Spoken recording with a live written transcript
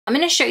I'm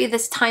going to show you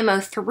this Tymo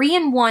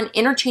 3-in-1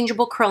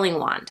 interchangeable curling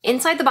wand.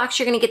 Inside the box,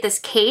 you're going to get this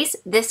case.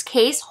 This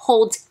case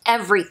holds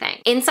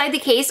everything. Inside the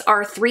case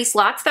are 3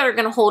 slots that are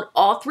going to hold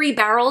all 3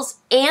 barrels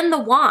and the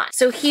wand.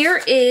 So here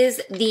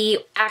is the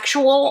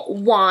actual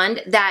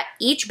wand that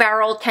each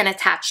barrel can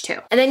attach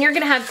to. And then you're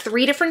going to have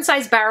 3 different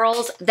size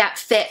barrels that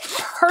fit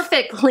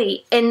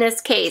perfectly in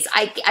this case.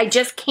 I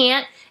just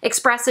can't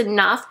express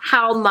enough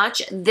how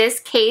much this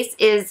case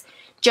is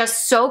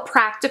just so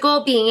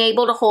practical, being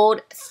able to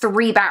hold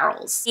 3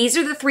 barrels. These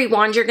are the 3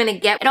 wands you're gonna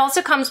get. It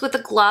also comes with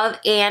a glove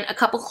and a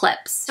couple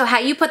clips. So how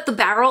you put the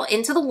barrel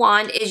into the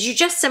wand is you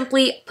just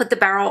simply put the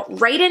barrel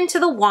right into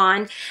the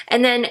wand,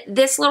 and then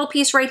this little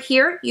piece right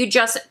here, you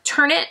just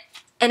turn it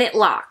and it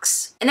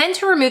locks. And then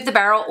to remove the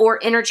barrel or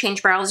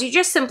interchange barrels, you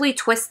just simply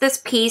twist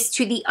this piece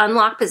to the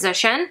unlock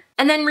position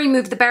and then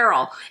remove the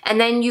barrel. And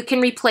then you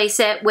can replace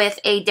it with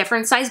a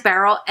different size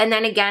barrel, and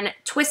then again,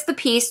 twist the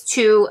piece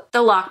to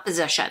the lock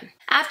position.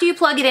 After you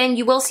plug it in,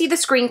 you will see the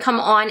screen come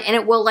on and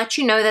it will let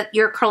you know that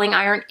your curling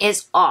iron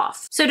is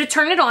off. So to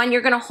turn it on,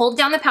 you're gonna hold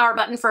down the power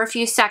button for a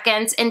few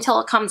seconds until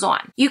it comes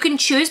on. You can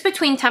choose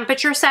between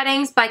temperature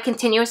settings by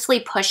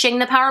continuously pushing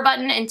the power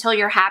button until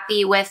you're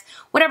happy with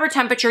whatever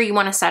temperature you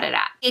wanna set it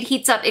at. It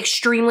heats up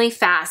extremely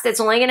fast.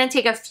 It's only gonna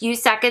take a few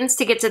seconds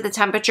to get to the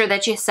temperature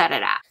that you set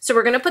it at. So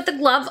we're gonna put the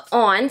glove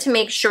on to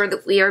make sure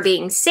that we are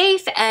being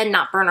safe and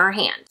not burn our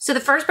hand. So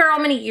the first barrel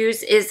I'm gonna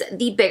use is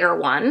the bigger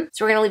one.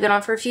 So we're gonna leave it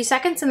on for a few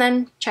seconds and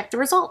then check the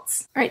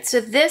results. All right,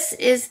 so this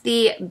is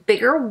the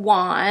bigger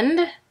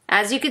wand.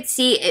 As you can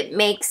see, it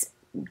makes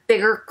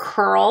bigger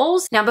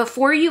curls. Now,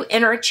 before you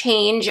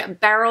interchange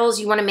barrels,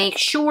 you want to make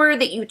sure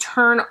that you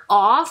turn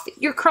off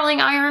your curling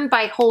iron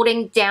by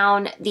holding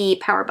down the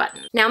power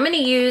button. Now I'm going to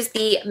use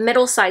the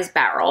middle-sized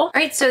barrel. All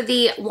right, so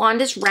the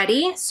wand is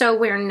ready. So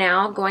we're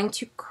now going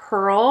to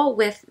curl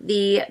with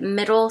the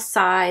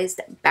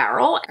middle-sized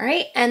barrel. All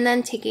right, and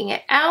then taking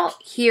it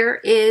out, here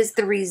is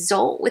the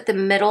result with the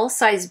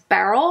middle-sized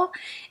barrel.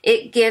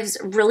 It gives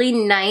really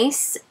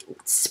nice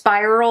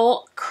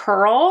spiral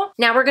curl.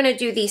 Now we're gonna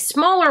do the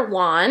smaller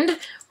wand.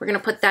 We're gonna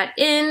put that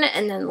in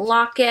and then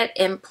lock it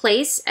in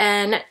place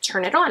and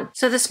turn it on.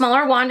 So the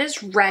smaller wand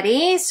is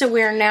ready. So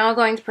we're now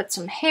going to put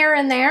some hair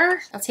in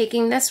there. I'm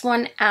taking this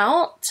one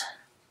out.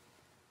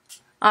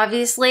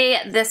 Obviously,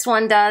 this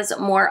one does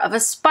more of a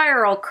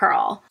spiral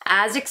curl.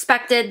 As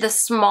expected, the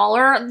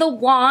smaller the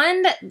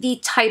wand, the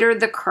tighter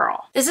the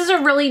curl. This is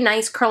a really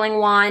nice curling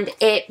wand.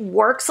 It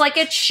works like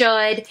it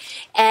should,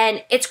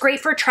 and it's great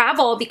for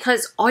travel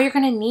because all you're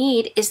gonna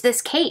need is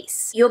this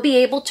case. You'll be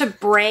able to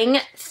bring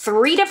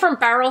 3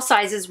 different barrel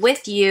sizes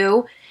with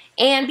you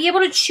and be able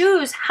to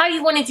choose how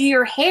you wanna do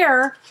your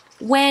hair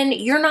when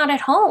you're not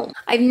at home.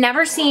 I've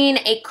never seen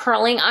a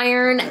curling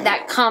iron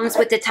that comes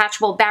with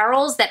detachable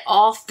barrels that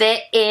all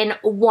fit in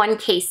one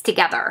case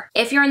together.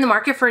 If you're in the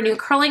market for a new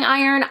curling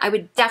iron, I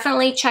would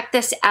definitely check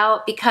this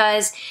out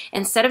because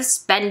instead of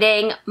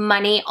spending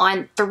money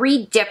on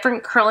 3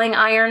 different curling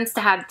irons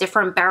to have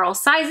different barrel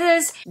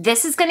sizes,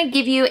 this is gonna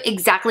give you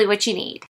exactly what you need.